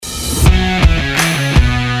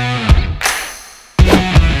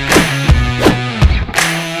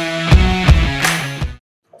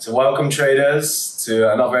So welcome traders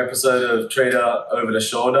to another episode of Trader Over the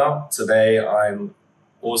Shoulder. Today I'm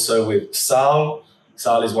also with Saul.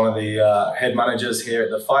 Saul is one of the head managers here at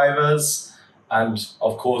the Fivers, and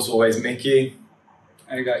of course always Miki.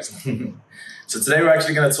 Hey guys. So today we're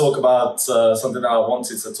actually going to talk about something that I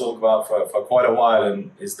wanted to talk about for quite a while, and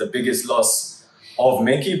is the biggest loss of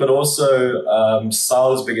Miki, but also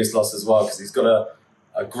Saul's biggest loss as well, because he's got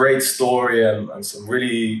a great story and some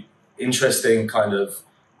really interesting kind of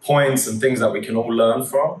points and things that we can all learn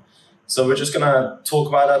from. So we're just going to talk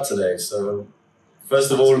about that today. So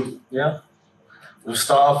first of all, we'll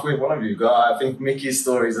start off with one of you. I think Miki's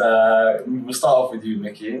stories, we'll start off with you,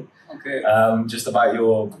 Miki. Okay. Just about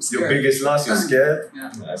your biggest loss. You're scared?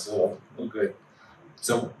 Yeah. That's all good.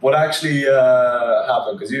 So what actually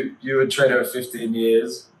happened? Because you were a trader for 15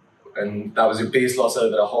 years, and that was your biggest loss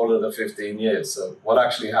over the whole of the 15 years. So what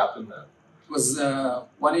actually happened there? It was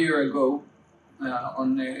 1 year ago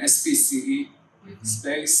on the SPCE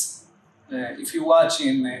space. If you watch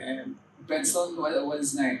in Benson, what is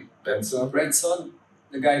his name? Benson,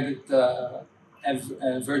 the guy that have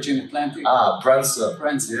Virgin Atlantic. Branson.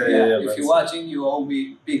 Yeah. If you're watching, you owe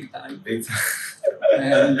me big time.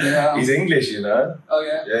 And, he's English, you know? Oh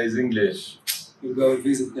yeah? Yeah, he's English. You go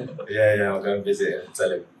visit them. Yeah, I'll go and visit him,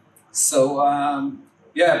 tell him. So,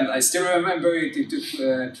 I still remember it. It took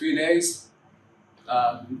 3 days.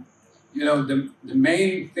 The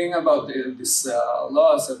main thing about this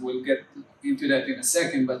loss, and we'll get into that in a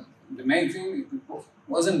second, but the main thing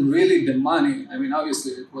wasn't really the money. I mean,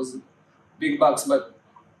 obviously it was big bucks, but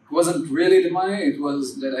it wasn't really the money. It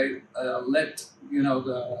was that I let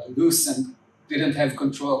the loose and didn't have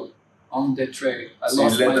control on the trade.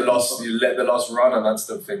 You let the loss run, and that's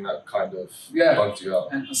the thing that kind of bugged you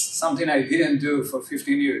out. And something I didn't do for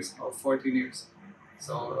 15 years or 14 years.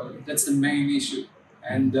 So that's the main issue.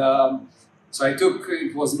 And so it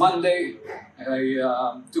was Monday.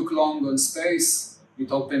 I took long on space.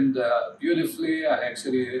 It opened beautifully. I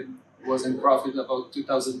actually was in profit about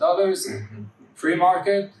 $2,000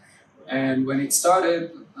 pre-market. And when it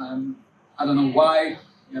started, I don't know why,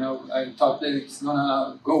 I thought that it's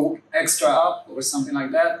gonna go extra up or something like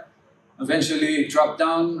that. Eventually it dropped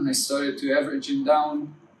down. I started to averaging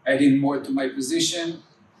down, adding more to my position.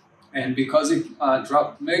 And because it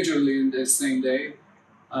dropped majorly in the same day,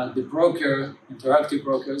 the broker, Interactive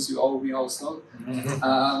Brokers, you owe me also,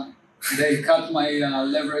 they cut my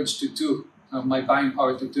leverage to 2, my buying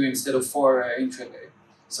power to 2 instead of 4 intraday.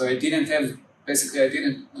 So I didn't have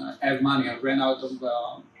money. I ran out of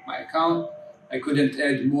my account. I couldn't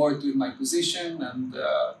add more to my position. And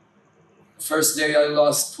first day I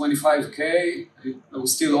lost 25K. I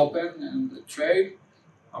was still open in the trade.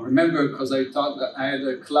 I remember because I thought that I had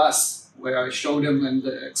a class where I showed them and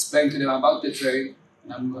explained to them about the trade.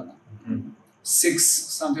 And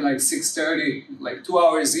 6:30, like 2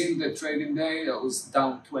 hours in the trading day, I was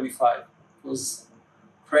down 25. It was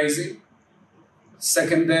crazy.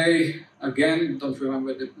 Second day, again, don't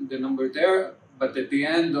remember the number there, but at the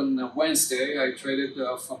end on Wednesday, I traded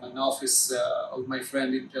from an office of my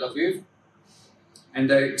friend in Tel Aviv.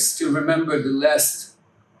 And I still remember the last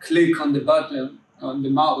click on the button, on the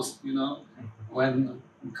mouse, when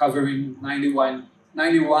I'm covering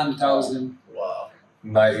 91,000. Wow.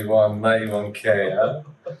 91K, huh?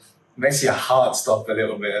 Makes your heart stop a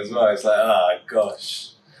little bit as well. It's like,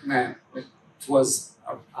 gosh. Man, it was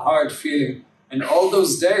a hard feeling. And all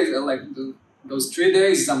those days, those 3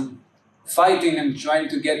 days, I'm fighting and trying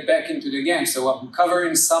to get back into the game. So I'm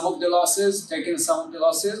covering some of the losses, taking some of the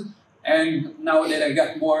losses. And now that I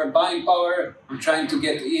got more buying power, I'm trying to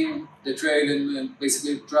get in the trade and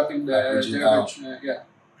basically dropping the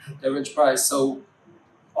average price. So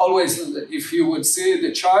always, if you would see the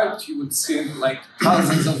chart, you would see like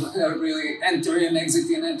thousands of really entering,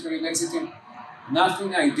 exiting.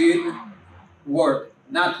 Nothing I did worked.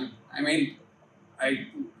 Nothing. I mean, I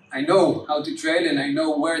know how to trade, and I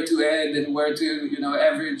know where to add and where to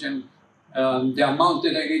average, and the amount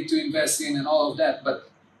that I need to invest in and all of that. But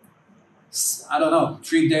I don't know,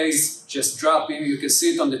 3 days just dropping. You can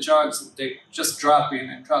see it on the charts. They just dropping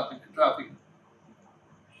and dropping.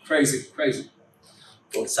 Crazy.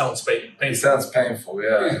 It sounds painful. It sounds painful,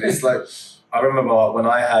 yeah. It's like, I remember when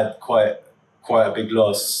I had quite a big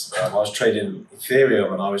loss. I was trading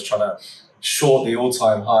Ethereum and I was trying to short the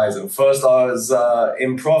all-time highs. And first I was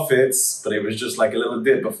in profits, but it was just like a little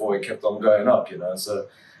dip before it kept on going up, So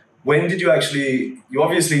when did you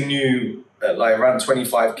obviously knew at like around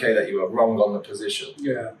 25K that you were wrong on the position.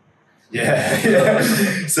 Yeah.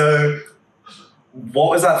 So what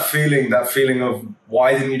was that feeling of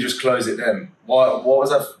why didn't you just close it then? What was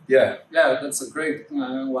that? Yeah, that's a great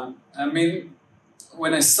one. I mean,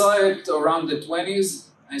 when I saw it around the 20s,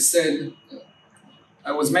 I said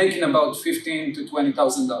I was making about $15,000 to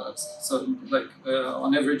 $20,000, so like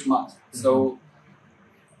on average month. So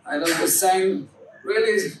I was saying,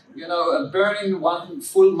 really, burning one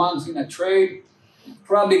full month in a trade,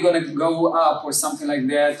 probably gonna go up or something like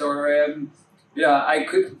that, or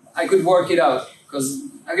I could work it out because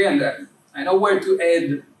again, I know where to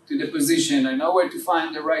add to the position. I know where to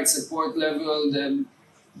find the right support level,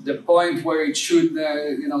 the point where it should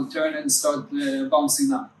turn and start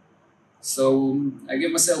bouncing up. So I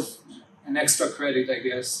give myself an extra credit, I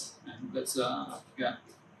guess, and that's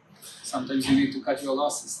sometimes you need to cut your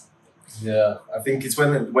losses. Yeah, I think it's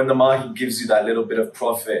when the market gives you that little bit of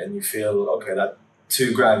profit and you feel, okay, that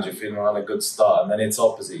 $2,000, you're feeling on a good start, and then it's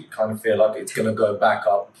opposite. You kind of feel like it's going to go back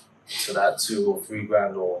up to that $2,000 or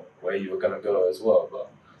 $3,000 or where you were going to go as well. But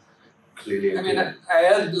clearly, I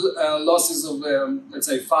had losses of let's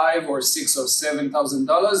say $5,000 or $6,000 or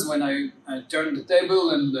 $7,000 when I turned the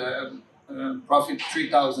table and profit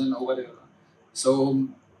 $3,000 or whatever. So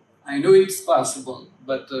I knew it's possible,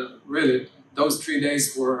 but really those 3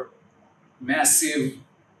 days were massive.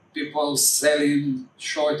 People selling,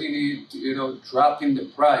 shorting it, dropping the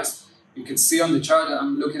price. You can see on the chart,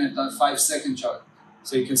 I'm looking at that 5-second chart.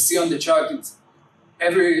 So you can see on the chart, it's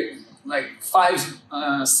every 5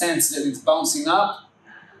 cents that it's bouncing up,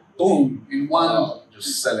 boom, in one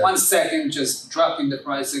second, just dropping the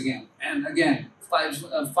price again. And again, 5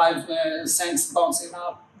 cents bouncing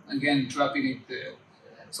up, again, dropping it.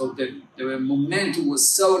 So the momentum was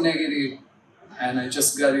so negative. And I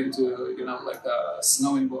just got into, like a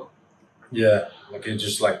snowing ball. Yeah, like it's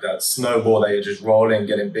just like that snowball that you're just rolling,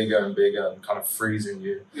 getting bigger and bigger and kind of freezing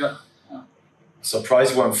you. Yeah.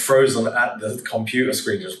 Surprised you weren't frozen at the computer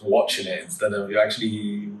screen just watching it instead of you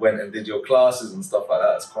actually went and did your classes and stuff like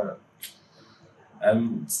that. It's quite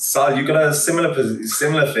And Saul, you got a similar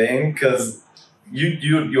thing because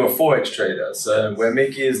you're a Forex trader. So where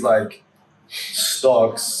Miki is like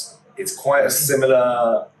stocks, it's quite a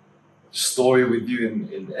similar story with you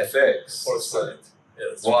in FX. So,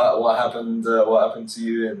 yes. What happened? What happened to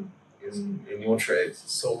you in your trade?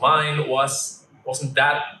 So mine wasn't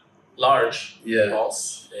that large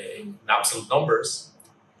loss in absolute numbers.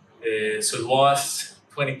 So it was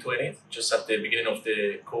 2020, just at the beginning of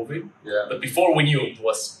the COVID. Yeah. But before we knew it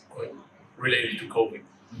was related to COVID.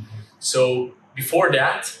 So before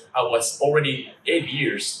that, I was already 8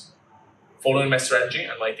 years following my strategy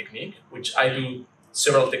and my technique, which I do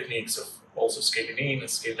several techniques of also scaling in and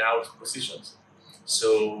scaling out positions.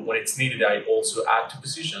 So when it's needed, I also add to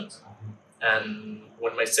positions. And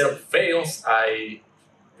when my setup fails, I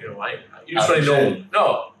usually know.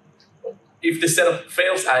 No, if the setup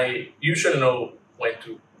fails, I usually know when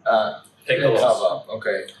to take the loss.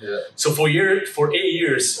 Okay. Yeah. So for 8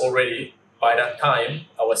 years already, by that time,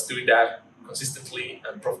 I was doing that consistently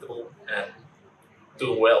and profitable and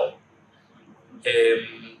doing well.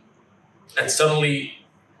 And suddenly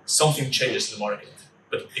something changes in the market,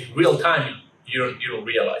 but in real time you don't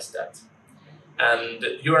realize that, and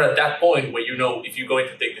you're at that point where if you're going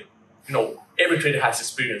to take it. Every trader has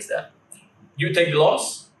experienced that. You take the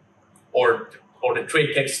loss, or the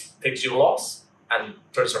trade takes your loss and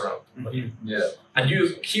turns around. Mm-hmm. Yeah. And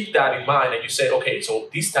you keep that in mind, and you say, okay, so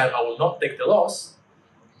this time I will not take the loss,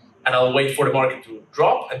 and I'll wait for the market to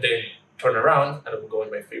drop and then turn around, and it will go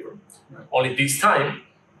in my favor. Right. Only this time.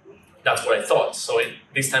 That's what I thought. So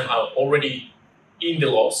this time I'm already in the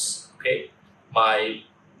loss. Okay, my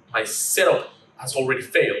setup has already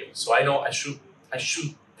failed. So I know I should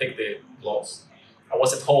take the loss. I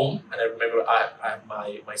was at home, and I remember I had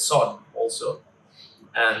my son also,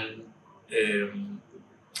 and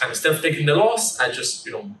instead of taking the loss, I just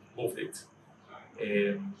moved it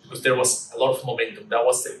because there was a lot of momentum. That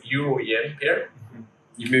was the euro-yen pair. Mm-hmm.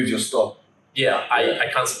 You moved your stop. Yeah, I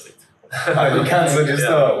canceled it. You cancelled your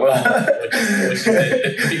stop. Which is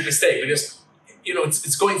a big mistake because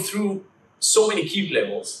it's going through so many key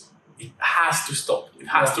levels. It has to stop. It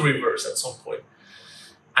has to reverse at some point,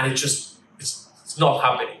 and it's not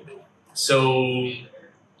happening. So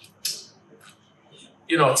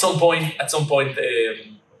at some point,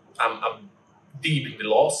 I'm deep in the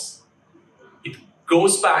loss. It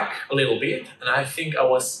goes back a little bit, and I think I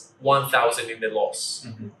was 1,000 in the loss.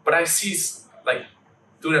 Mm-hmm. But I see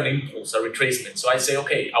doing an impulse, a retracement. So I say,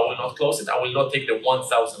 okay, I will not close it. I will not take the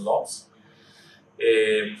 1,000 loss.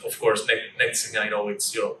 Of course, next thing I know,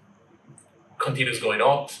 it's continues going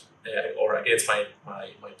up, or against my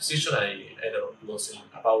position, I ended up losing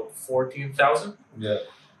about 14,000. Yeah.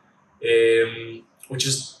 Which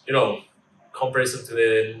is comparison to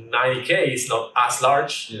the 90K is not as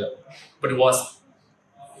large. Yeah. But it was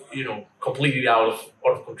completely out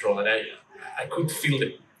of control, and I could feel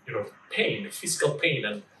the pain, the physical pain,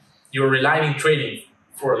 and you're relying on trading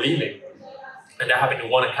for a living, and that happened in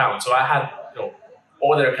one account. So I had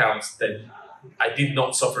other accounts that I did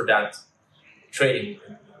not suffer that trading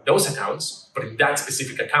in those accounts, but in that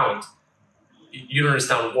specific account, you don't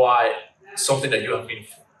understand why something that you have been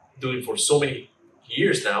doing for so many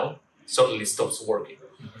years now suddenly stops working.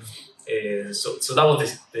 So that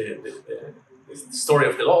was the story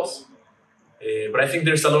of the loss. But I think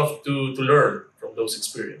there's a lot to learn from those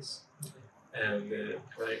experiences. And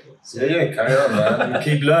right. So, carry on, man.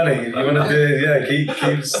 Keep learning. If you want to do it,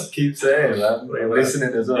 keep saying, man. We're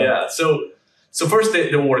listening as well. Yeah. So first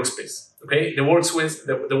the workspace. Okay, the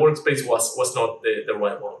workspace was not the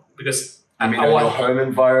right one, because I mean, your home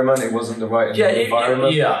environment, it wasn't the right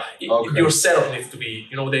environment. Okay. Your setup needs to be,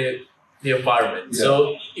 the environment. Yeah.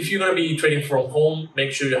 So if you're gonna be trading from home,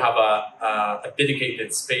 make sure you have a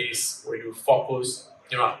dedicated space where you focus.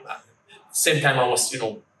 Same time I was,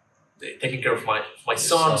 taking care of my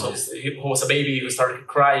son. So he was a baby, he started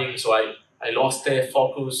crying, so I lost the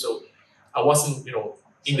focus. So I wasn't,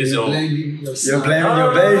 in the zone. You're blaming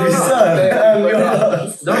your baby son and your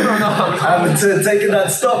loss. No. I'm taking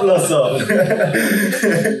that stop loss off. He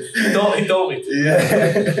told me to. Yeah.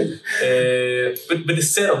 But the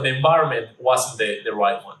setup, the environment wasn't the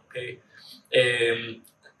right one. Okay.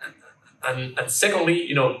 And secondly,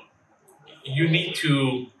 you need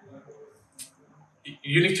to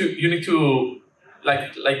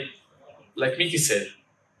like Miki said,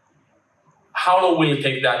 how long will it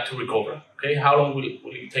take that to recover? Okay, how long will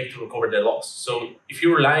it take to recover the loss? So if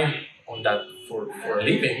you're relying on that for a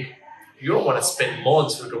living, you don't want to spend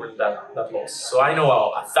months recovering that loss. So I know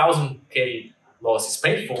 1,000K loss is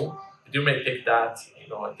painful, but you may take that,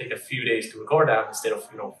 take a few days to recover that instead of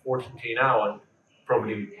 14K now and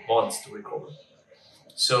probably months to recover.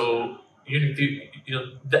 So you need to,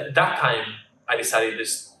 that time I decided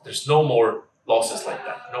there's no more losses like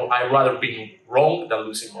that. I'd rather be wrong than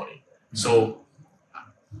losing money. So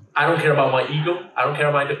I don't care about my ego. I don't care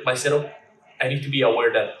about my setup. I need to be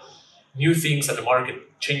aware that new things and the market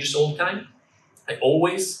changes all the time. I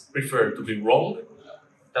always prefer to be wrong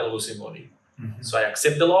than losing money. Mm-hmm. So I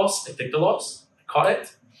accept the loss, I take the loss, I cut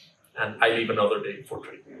it, and I leave another day for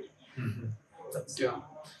trading. Mm-hmm.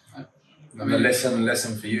 And the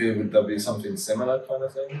lesson for you, would that be something similar kind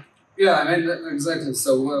of thing? Yeah, exactly.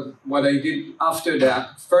 So what I did after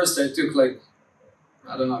that, first I took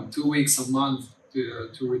 2 weeks, a month to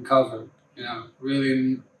recover.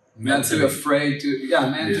 Really not to be afraid to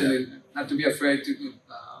mentally not to be afraid to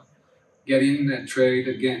get in and trade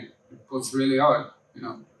again. It was really hard,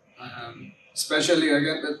 especially I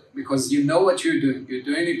get that because you know what you're doing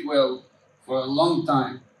it well for a long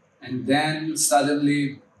time, and then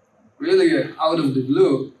suddenly, really out of the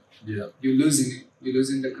blue, you're losing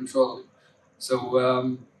the control.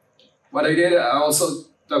 So what I did, I also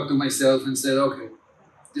talked to myself and said, okay,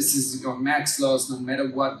 this is your max loss, no matter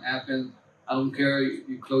what happened. I don't care if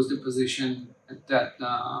you close the position at that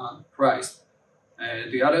price.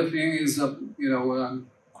 The other thing is,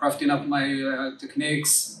 crafting up my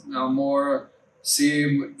techniques more.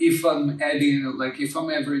 See if I'm adding, if I'm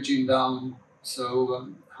averaging down. So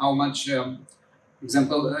how much? For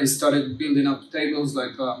example, I started building up tables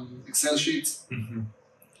like Excel sheets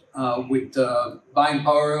with buying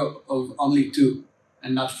power of only 2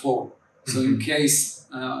 and not 4. So in case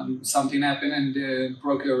something happened and the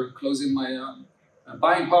broker closing my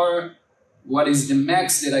buying power, what is the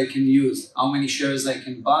max that I can use? How many shares I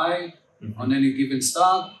can buy on any given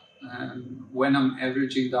stock, and when I'm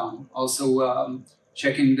averaging down. Also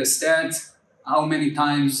checking the stats, how many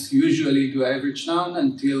times usually do I average down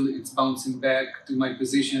until it's bouncing back to my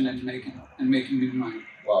position and making me money.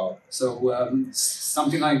 Wow. So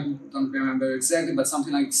something like, don't remember exactly, but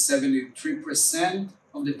something like 73%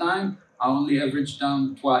 of the time, I only averaged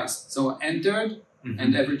down twice. So entered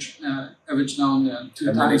and averaged down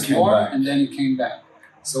 2 times more, and then it came back.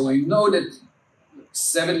 So I know that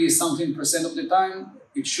 70-something% of the time,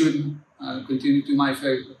 it should continue to my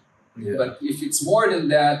favor. Yeah. But if it's more than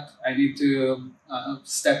that, I need to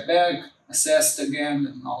step back, assess again,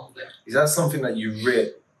 and all of that. Is that something that you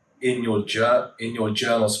writ in your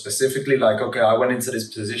journal specifically? Like, okay, I went into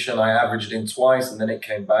this position, I averaged in twice, and then it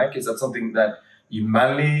came back. Is that something that you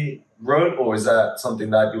manually wrote, or is that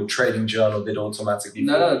something that your trading journal did automatically?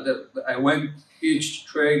 No, I went each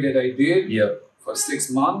trade that I did for 6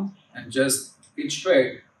 months, and just each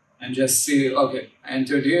trade, and just see, okay, I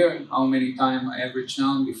entered here, how many times I averaged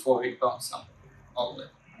down before it bounced up, all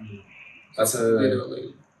that. That's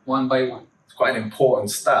literally one by one. It's quite an important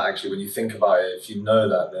stat, actually, when you think about it. If you know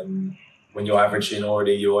that, then when you're averaging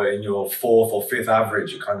already, you're in your fourth or fifth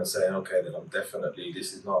average, you're kind of saying, okay, then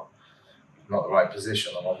this is not the right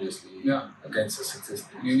position. I'm obviously against the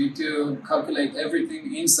statistics. You need to calculate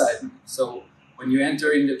everything inside. So when you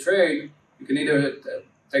enter in the trade, you can either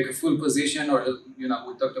take a full position, or we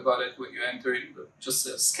talked about it when you enter in just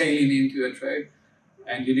scaling into a trade,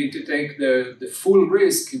 and you need to take the full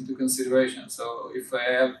risk into consideration. So if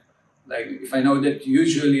I know that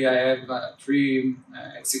usually I have 3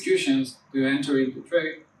 executions to enter into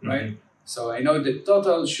trade, right? So I know the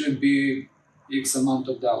total should be X amount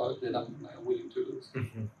of dollars that I'm willing to lose.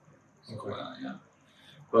 So,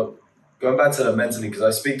 But going back to the mentally, because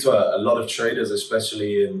I speak to a lot of traders,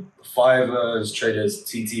 especially in Fivers, traders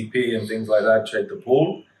TTP and things like that, trade the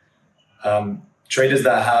pool. Traders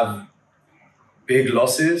that have big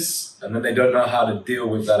losses and then they don't know how to deal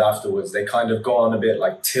with that afterwards. They kind of go on a bit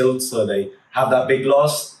like tilt, so they have that big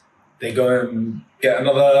loss, they go and get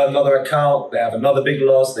another account, they have another big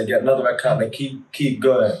loss, they get another account, they keep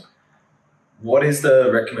going. What is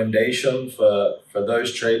the recommendation for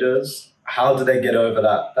those traders? How do they get over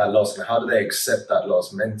that loss, and how do they accept that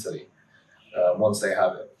loss mentally once they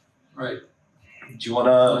have it? Right. Do you want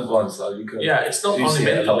to go on, Sal? It's not only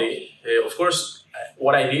mentally. Of course,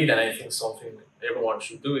 what I did, and I think something everyone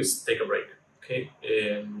should do, is take a break. Okay,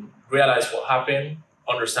 realize what happened,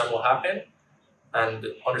 understand what happened, and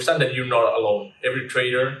understand that you're not alone. Every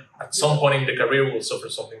trader at some point in the career will suffer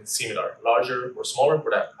something similar, larger or smaller,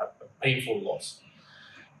 but a painful loss.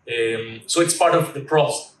 So it's part of the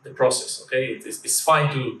process. Okay, it's fine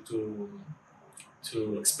to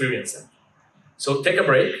experience it. So take a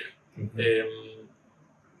break,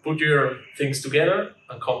 put your things together,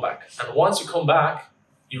 and come back. And once you come back,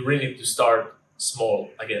 you really need to start small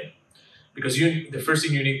again, because the first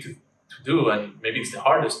thing you need to do, and maybe it's the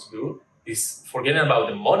hardest to do, is forgetting about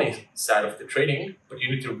the money side of the trading, but you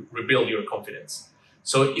need to rebuild your confidence.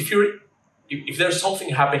 So if there's something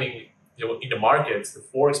happening, in the markets, the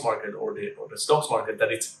forex market or the stocks market,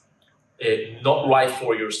 that it's not right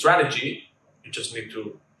for your strategy, you just need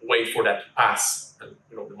to wait for that to pass, and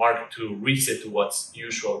the market to reset to what's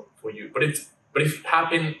usual for you. But if it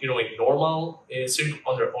happened, in normal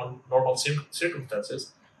under normal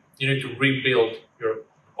circumstances, you need to rebuild your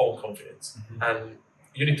own confidence, and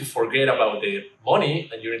you need to forget about the money,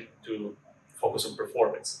 and you need to focus on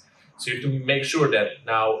performance. So you need to make sure that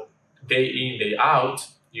now, day in, day out,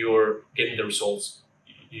 you're getting the results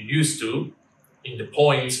you used to in the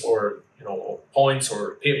points or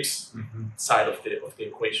pips side of the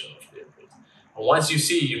equation of the trade. And once you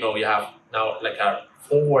see, you have now like a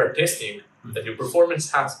forward testing that your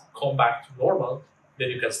performance has come back to normal, then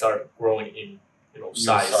you can start growing in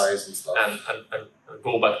size and stuff, and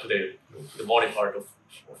go back to the money part of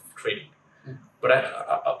trading. But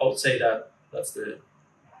I would say that's the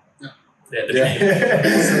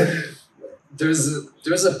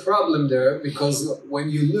There's a problem there, because when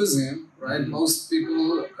you're losing, right, most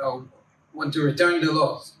people want to return the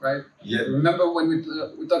loss, right? Yeah. Remember when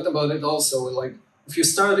we talked about it also, like if you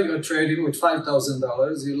started your trading with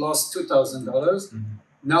 $5,000, you lost $2,000.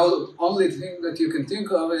 Now the only thing that you can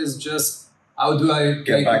think of is just, how do I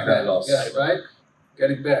get back that loss? Yeah, right?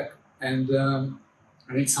 Get it back. And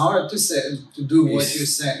it's hard to do what you're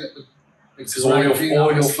saying. Because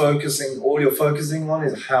all you're focusing on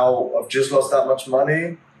is how I've just lost that much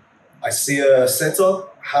money. I see a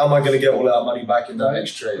setup. How am I going to get all that money back in that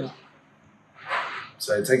next trade? Yeah.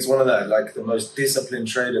 So it takes one of that, like the most disciplined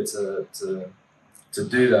trader to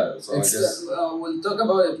do that. So we'll talk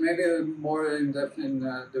about it maybe more in depth in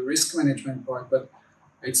the risk management part, but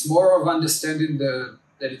it's more of understanding that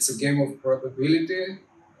it's a game of probability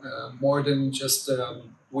more than just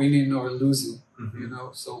winning or losing.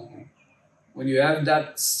 So when you have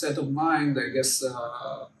that set of mind, I guess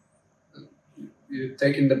you're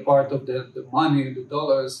taking the part of the money, the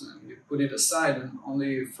dollars, and you put it aside and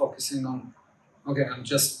only focusing on, okay, I'm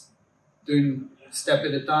just doing step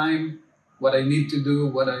at a time, what I need to do,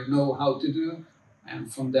 what I know how to do,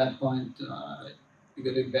 and from that point, you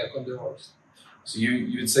get it back on the horse. So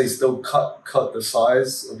you'd say still cut the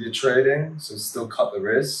size of your trading, so still cut the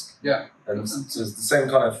risk? Yeah. And so it's the same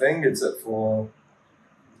kind of thing, is it for...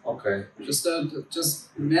 Okay.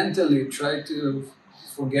 Just mentally try to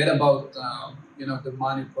forget about the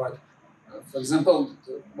money part. For example,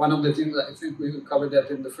 one of the things that I think we covered that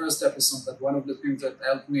in the first episode, but one of the things that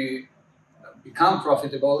helped me become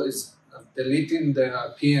profitable is deleting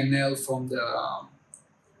the P&L from the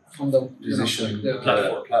platform.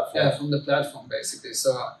 Yeah, from the platform basically.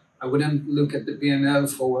 So I wouldn't look at the P&L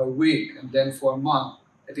for a week and then for a month.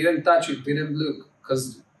 I didn't touch it, didn't look,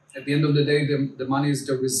 because at the end of the day, the money is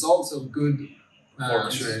the results of good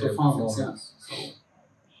performance. Yeah. So,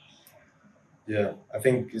 yeah, I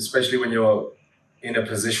think especially when you're in a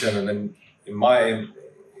position, and then in my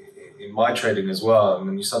trading as well, and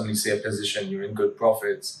then you suddenly see a position, you're in good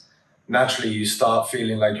profits. Naturally, you start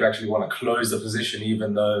feeling like you actually want to close the position,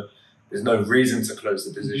 even though there's no reason to close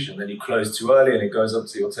the position. Then you close too early, and it goes up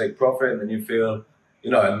to your take profit, and then you feel,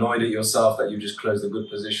 annoyed at yourself that you just closed a good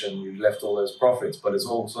position, you left all those profits. But it's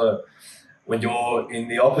also when you're in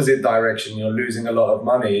the opposite direction, you're losing a lot of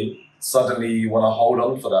money. Suddenly, you want to hold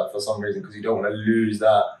on for that for some reason because you don't want to lose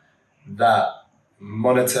that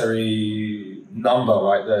monetary number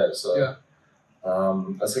right there. So yeah.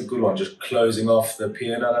 that's a good one. Just closing off the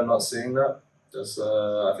P&L and not seeing that.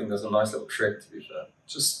 I think that's a nice little trick, to be fair.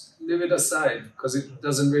 Just leave it aside because it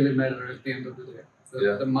doesn't really matter at the end of the day.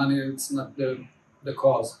 The money, it's not the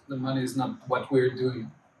cause. The money is not what we're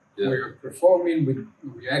doing. Yeah. We're performing,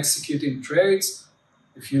 we're executing trades.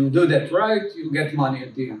 If you do that right, you'll get money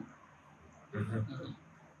at the end. Mm-hmm.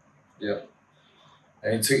 Yeah.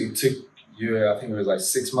 And it took you, I think it was like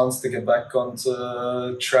 6 months to get back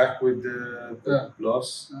onto track with the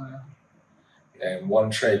loss. And one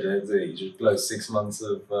trade, you just blow 6 months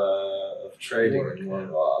of trading in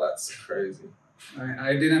one. Wow, that's crazy.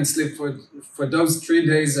 I didn't sleep for those 3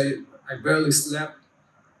 days. I barely slept.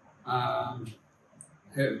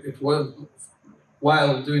 It was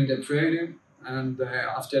while doing the trading, and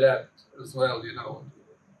after that as well,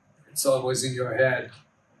 it's always in your head.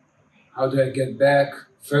 How do I get back?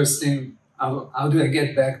 First thing, how do I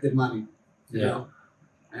get back the money? Yeah.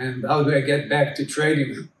 And how do I get back to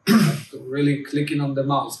trading? Really clicking on the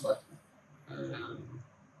mouse, but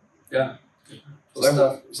yeah.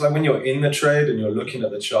 It's like when you're in the trade and you're looking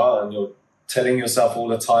at the chart and you're telling yourself all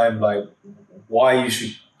the time like why you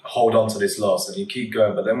should hold on to this loss, and you keep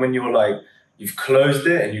going. But then when you're like, you've closed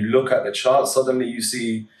it and you look at the chart, suddenly you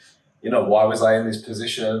see, why was I in this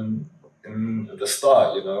position at the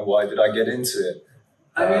start? Why did I get into it?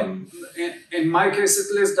 I mean, in my case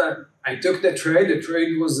at least, I took the trade. The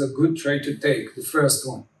trade was a good trade to take, the first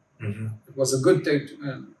one. Mm-hmm. It was a good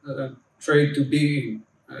trade to be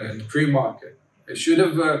in the pre-market. I should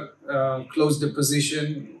have closed the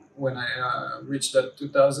position when I reached that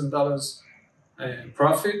 $2,000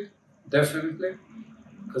 profit, definitely,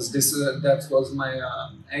 because that was my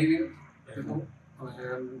aiming.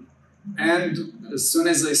 And as soon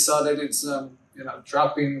as I saw that it's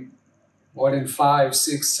dropping more than 5,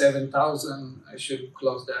 6, 7,000, I should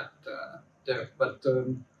close that there. But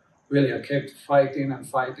really, I kept fighting and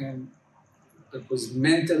fighting. It was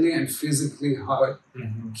mentally and physically hard.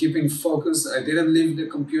 Mm-hmm. Keeping focus. I didn't leave the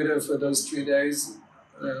computer for those 3 days,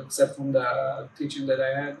 except from the teaching that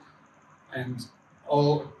I had, and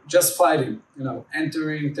just fighting.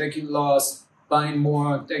 Entering, taking loss, buying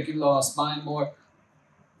more, taking loss, buying more.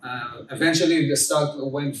 Eventually, the stock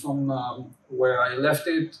went from where I left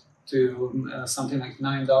it to something like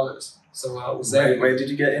 $9. So I was there. Where did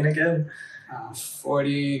you get in again?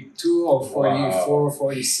 42 or 44, wow.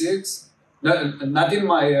 46. No, not in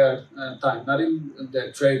my time, not in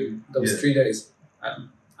the trading, those 3 days.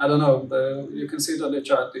 I don't know, you can see it on the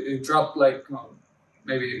chart. It dropped like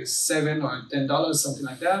maybe $7 or $10, something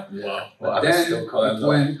like that. Yeah. But then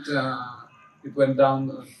it went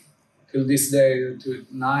down till this day to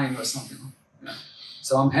 9 or something. Yeah.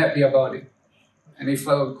 So I'm happy about it. And if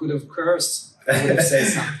I could have cursed, I would have said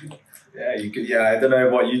something. Yeah, you could. Yeah, I don't know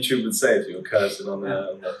what YouTube would say if you were cursing on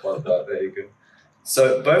that part, but there you go.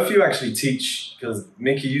 So both of you actually teach, because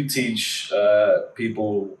Miki, you teach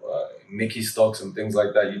people Miki stocks and things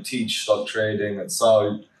like that. You teach stock trading, and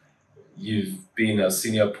Saul, you've been a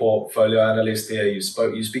senior portfolio analyst here. You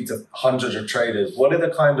speak to hundreds of traders. What are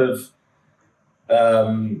the kind of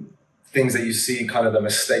things that you see, kind of the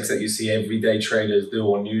mistakes that you see everyday traders do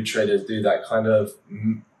or new traders do that kind of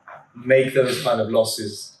make those kind of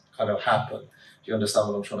losses kind of happen? Do you understand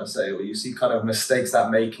what I'm trying to say? Or you see kind of mistakes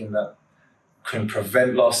that making that can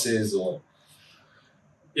prevent losses or?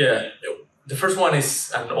 Yeah, the first one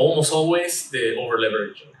is, and almost always, the over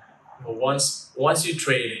leveraging. Once you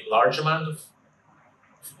trade a large amount of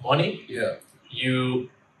money, you're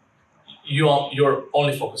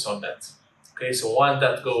only focused on that. Okay, so one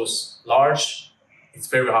that goes large, it's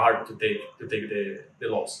very hard to take the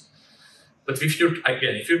loss. But if you're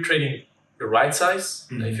trading the right size,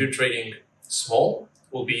 and if you're trading small,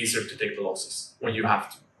 it will be easier to take the losses when you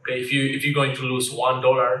have to. Okay, if you're going to lose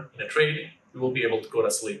 $1 in a trade, you will be able to go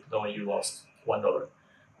to sleep knowing you lost $1.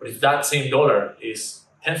 But if that same dollar is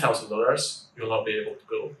 $10,000, you'll not be able to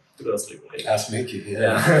go to sleep. Okay? Ask Miki.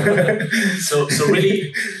 Yeah. So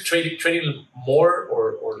really trading more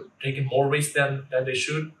or taking more risk than they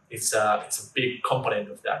should. It's a big component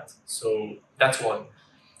of that. So that's one.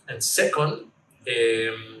 And second,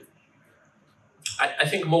 I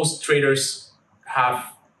think most traders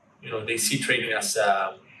have, they see trading as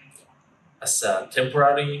a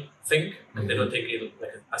temporary thing, and they don't take it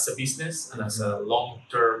like as a business and as a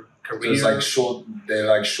long-term career. So it's like they're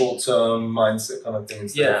like short-term mindset kind of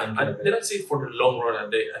things. Yeah, and they don't see it for the long run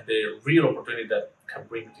and the real opportunity that can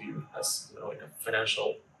bring to you as in a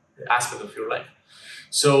financial aspect of your life.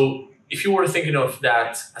 So if you were thinking of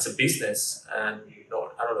that as a business, and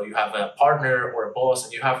I don't know, you have a partner or a boss,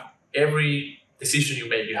 and you have every decision you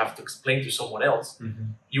make, you have to explain to someone else,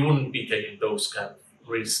 you wouldn't be taking those kind of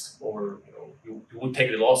risks, or you would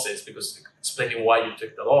take the losses, because explaining why you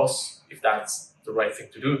took the loss, if that's the right thing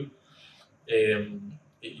to do,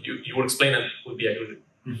 you would explain it would be a good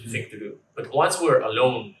thing to do. But once we're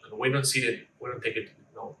alone and we don't take it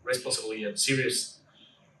responsibly and serious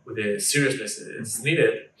with the seriousness it's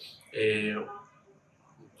needed,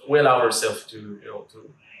 we allow ourselves to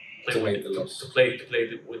play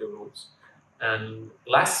with the rules. And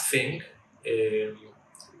last thing,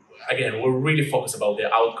 again, we're really focused about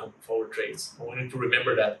the outcome of our trades. And we need to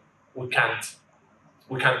remember that we can't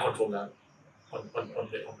control that on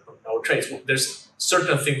our trades. There's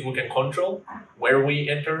certain things we can control: where we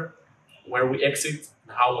enter, where we exit,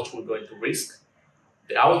 and how much we're going to risk.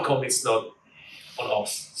 The outcome is not on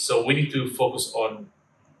us. So we need to focus on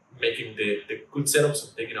making the good setups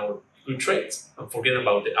and taking our good trades and forgetting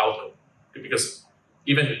about the outcome. Because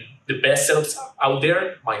even the best setups out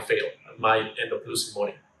there might fail and might end up losing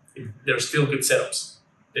money. They're still good setups.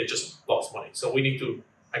 They just lost money. So we need to,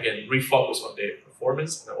 again, refocus on the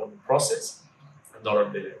performance and on the process and not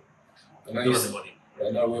on the money. I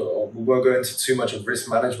know we won't go into too much of risk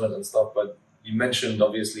management and stuff, but you mentioned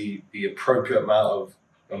obviously the appropriate amount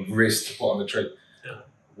of risk to put on the trade. Yeah.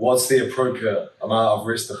 What's the appropriate amount of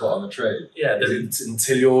risk to put on the trade? Yeah, is it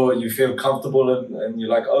until you feel comfortable and you're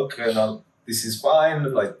like, okay, now this is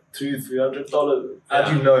fine, like $200-$300. How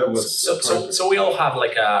do you know what's appropriate? So we all have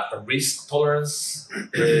like a risk tolerance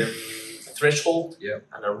threshold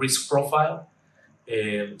and a risk profile.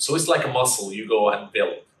 So it's like a muscle you go and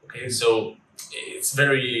build. Okay, so it's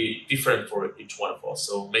very different for each one of us.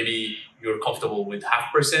 So maybe you're comfortable with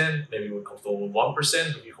 0.5%, maybe you're comfortable with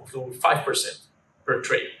 1%, maybe you're comfortable with 5% per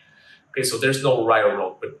trade. Okay, so there's no right or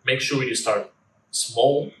wrong, but make sure you start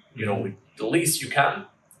small, with the least you can.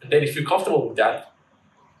 And then if you're comfortable with that,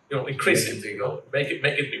 increase it, make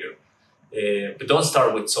it bigger. But don't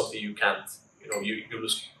start with something you can't, you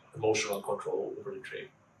lose emotional control over the trade.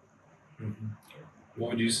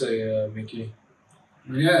 What would you say, Miki?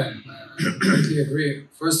 Yeah, I completely agree.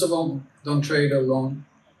 First of all, don't trade alone.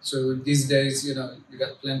 So these days, you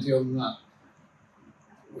got plenty of,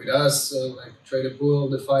 with us, like Trade a Pool,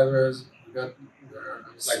 the Fivers, we got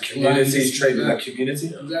like communities, trading like community?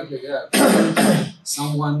 Exactly, yeah.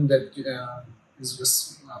 Someone that is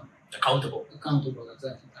just accountable, exactly.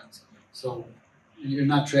 So you're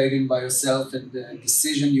not trading by yourself, and the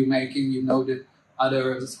decision you're making, that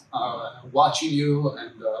others are watching you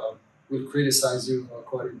and will criticize you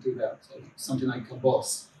according to that. So something like a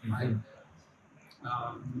boss, right?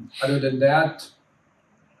 Other than that,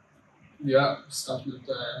 stuff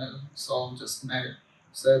that Saul just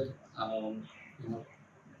said.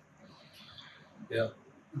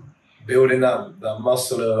 Building that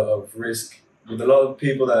muscle of risk with a lot of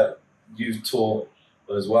people that you've taught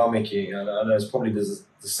as well, Miki. And I know it's probably the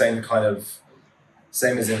same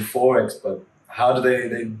as in Forex, but how do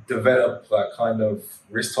they develop that kind of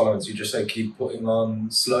risk tolerance? You just say keep putting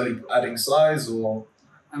on, slowly adding size, or?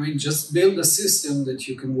 I mean, just build a system that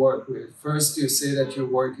you can work with. First, you say that you're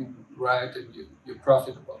working right and you're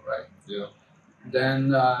profitable, right? Yeah.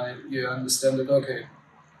 Then you understand that, okay,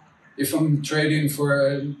 if I'm trading for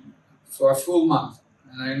a full month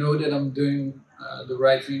and I know that I'm doing the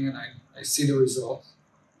right thing and I see the results,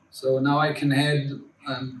 so now I can add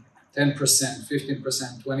 10%,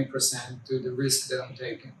 15%, 20% to the risk that I'm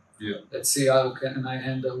taking. Yeah. Let's see how can I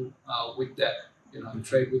handle with that,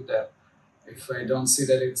 trade with that. If I don't see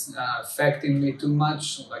that it's affecting me too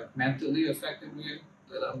much, like mentally affecting me,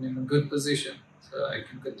 that I'm in a good position, so I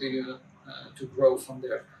can continue to grow from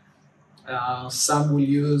there. Some will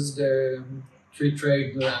use the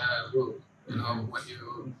 3-trade rule.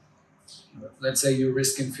 When let's say you're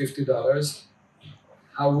risking $50,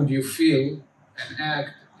 how would you feel and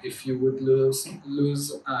act if you would lose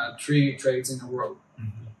 3 trades in a row?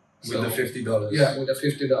 With the $50? Yeah, with the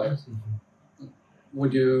 $50.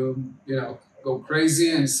 Would you, go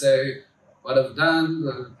crazy and say, what I've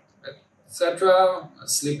done, etc.,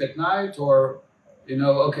 sleep at night, or,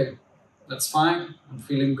 okay, that's fine. I'm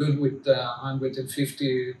feeling good with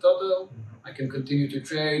 150 total. I can continue to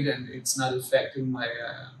trade, and it's not affecting my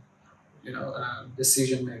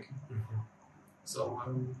decision making. So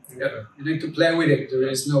you need to play with it. There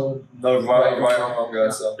is no right or wrong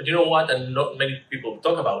answer. But you know what? And not many people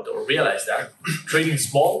talk about or realize that trading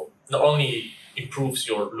small not only improves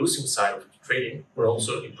your losing side of trading, but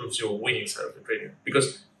also improves your winning side of the trading.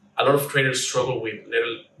 Because a lot of traders struggle with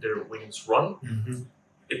letting their winnings run.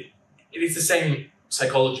 It is the same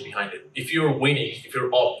psychology behind it. If you're winning, if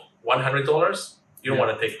you're up $100, you don't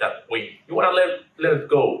want to take that win. You want to let it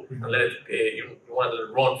go and let it. You want to let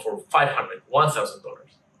it run for $500, $1,000.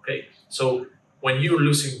 Okay. So when you're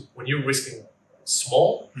risking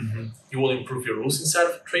small, you will improve your losing side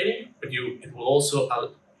of trading, but it will also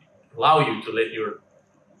allow you to let your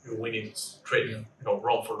winnings trading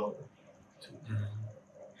run for longer.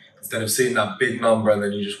 Instead of seeing that big number and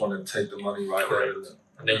then you just want to take the money right away.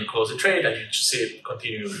 And then you close the trade and you just see it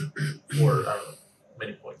continue for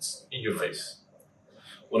many points in your face.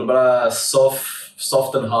 What about a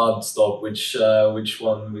soft and hard stop? Which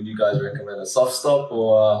one would you guys recommend? A soft stop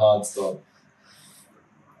or a hard stop?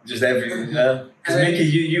 Just everything, yeah. Because Miki,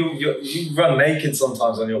 you run naked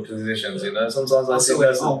sometimes on your positions. Sometimes I see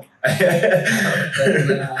there's.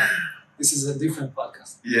 This is a different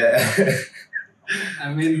podcast. Yeah.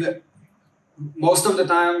 I mean, most of the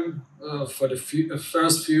time, for the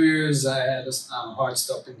first few years, I had a hard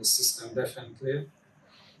stop in the system, definitely.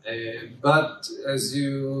 But as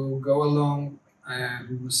you go along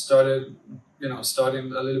and starting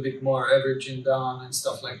a little bit more averaging down and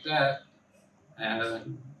stuff like that,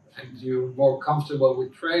 and you're more comfortable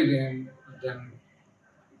with trading, then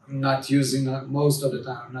not using most of the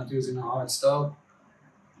time, not using a hard stop,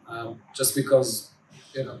 just because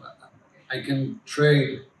I can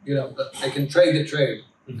trade. I can trade the trade.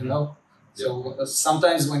 So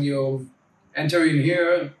sometimes when you enter in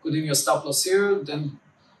here, putting your stop loss here, then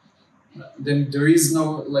there is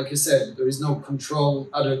no, like you said, there is no control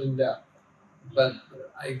other than that. But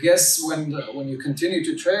I guess when you continue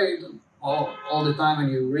to trade all the time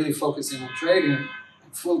and you're really focusing on trading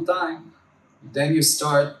full time, then you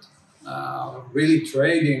start really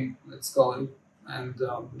trading, let's call it. And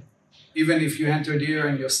even if you entered here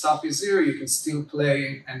and your stop is here, you can still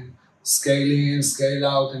play and scale in, scale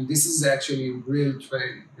out. And this is actually real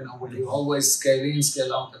trading, when you always scale in,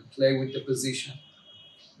 scale out and play with the position.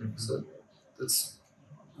 So that's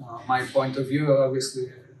my point of view. Obviously,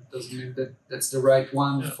 it doesn't mean that that's the right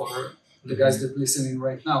one for the guys that are listening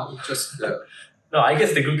right now. Just no, I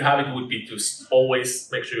guess the good habit would be to always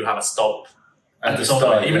make sure you have a stop at the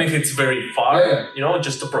start, even if it's very far.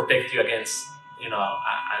 Just to protect you against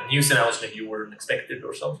a news announcement you weren't expected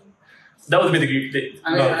or something. That would be the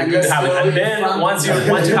good habit. And then once you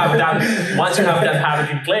have that habit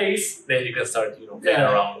in place, then you can start playing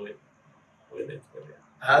around with it.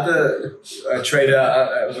 How do a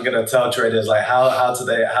trader? We're gonna tell traders how do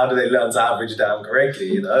they learn to average down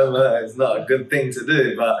correctly? It's not a good thing to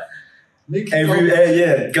do, but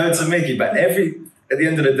go to Miki. But at the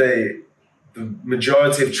end of the day, the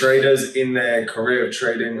majority of traders in their career of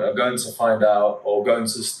trading are going to find out or going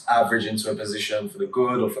to average into a position for the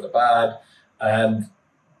good or for the bad, and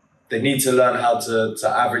they need to learn how to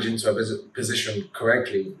average into a position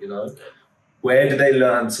correctly. Where do they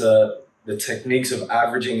learn the techniques of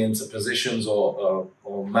averaging into positions or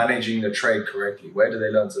managing the trade correctly? Where do they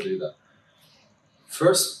learn to do that?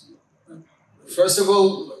 First of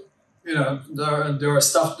all, there are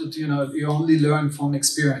stuff that you only learn from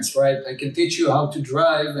experience, right? I can teach you how to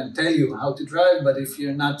drive and tell you how to drive, but if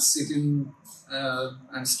you're not sitting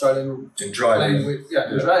and starting driving with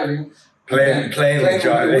driving,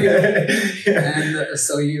 and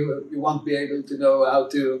so you won't be able to know how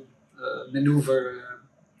to maneuver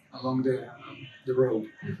along the road.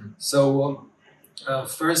 So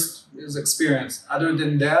first is experience. Other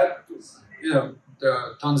than that, there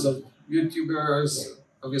are tons of YouTubers,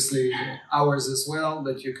 obviously ours as well,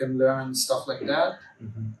 that you can learn stuff like that.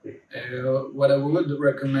 What I would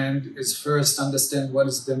recommend is first understand what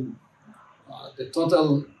is the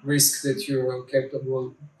total risk that you're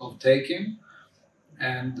capable of taking.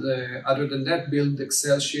 And other than that, build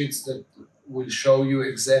Excel sheets that will show you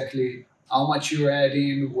exactly how much you're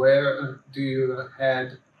adding, where do you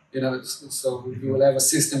add, so you will have a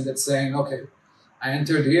system that's saying, okay, I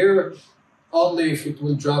entered here only if it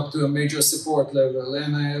will drop to a major support level,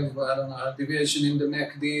 and I have, a deviation in the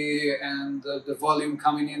MACD and the volume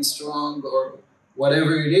coming in strong or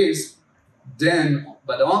whatever it is,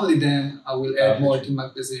 but only then I will add more to my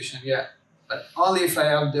position, but only if I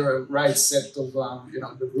have the right set of,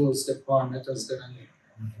 the rules, the parameters that I need.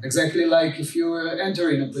 Exactly like if you enter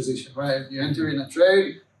in a position, right? You enter in a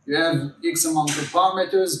trade, you have X amount of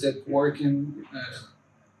parameters that work in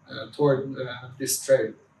toward this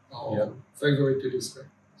trade or favor to this trade.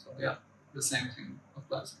 So yeah, the same thing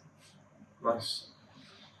applies. Nice.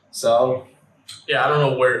 So yeah, I don't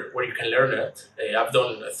know where you can learn it. I've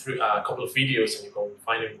done a couple of videos, and you can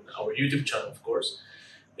find it on our YouTube channel, of course.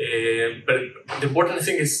 But the important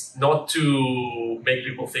thing is not to make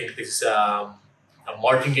people think this is a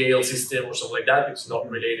martingale system or something like that. It's not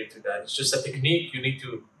related to that. It's just a technique you need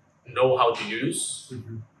to know how to use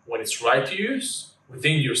when it's right to use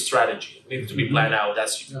within your strategy. It needs to be planned out,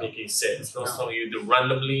 as Miki said. It's not something you do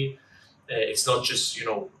randomly. It's not just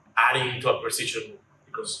adding to a position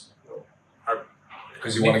because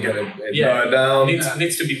you want to get it down. It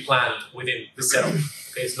needs to be planned within the setup.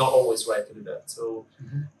 Okay, it's not always right to do that. So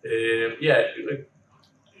you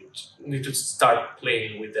need to start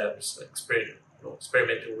playing with that,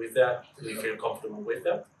 experimenting with that if you feel comfortable with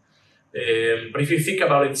that. But if you think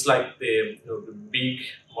about it, it's like the big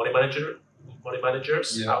money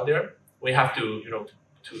managers out there. We have to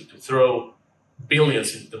to throw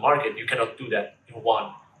billions into the market. You cannot do that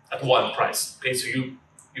at one price. Okay, so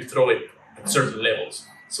you throw it at certain levels.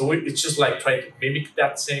 So it's just like trying to mimic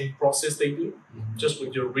that same process they do, just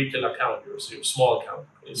with your retail account, your small account.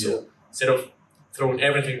 Okay? So instead of throwing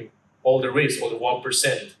everything, all the risk, all the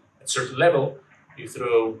 1% at certain level, you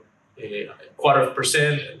throw a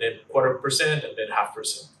 0.25%, and then 0.25%, and then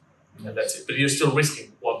 0.5%, and that's it. But you're still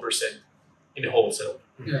risking 1% in the whole setup.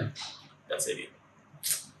 Yeah, that's it.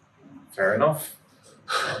 Fair enough.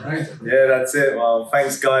 All right. Yeah, that's it. Well,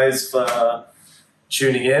 thanks guys for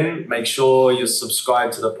tuning in. Make sure you're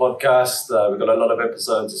subscribed to the podcast. We've got a lot of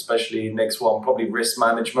episodes, especially next one, probably risk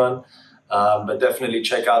management. But definitely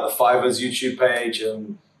check out the Fiverr's YouTube page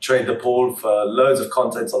and Trade the Pool for loads of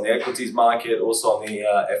content on the equities market, also on the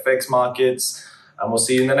FX markets. And we'll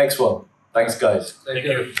see you in the next one. Thanks, guys. Thank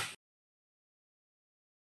you.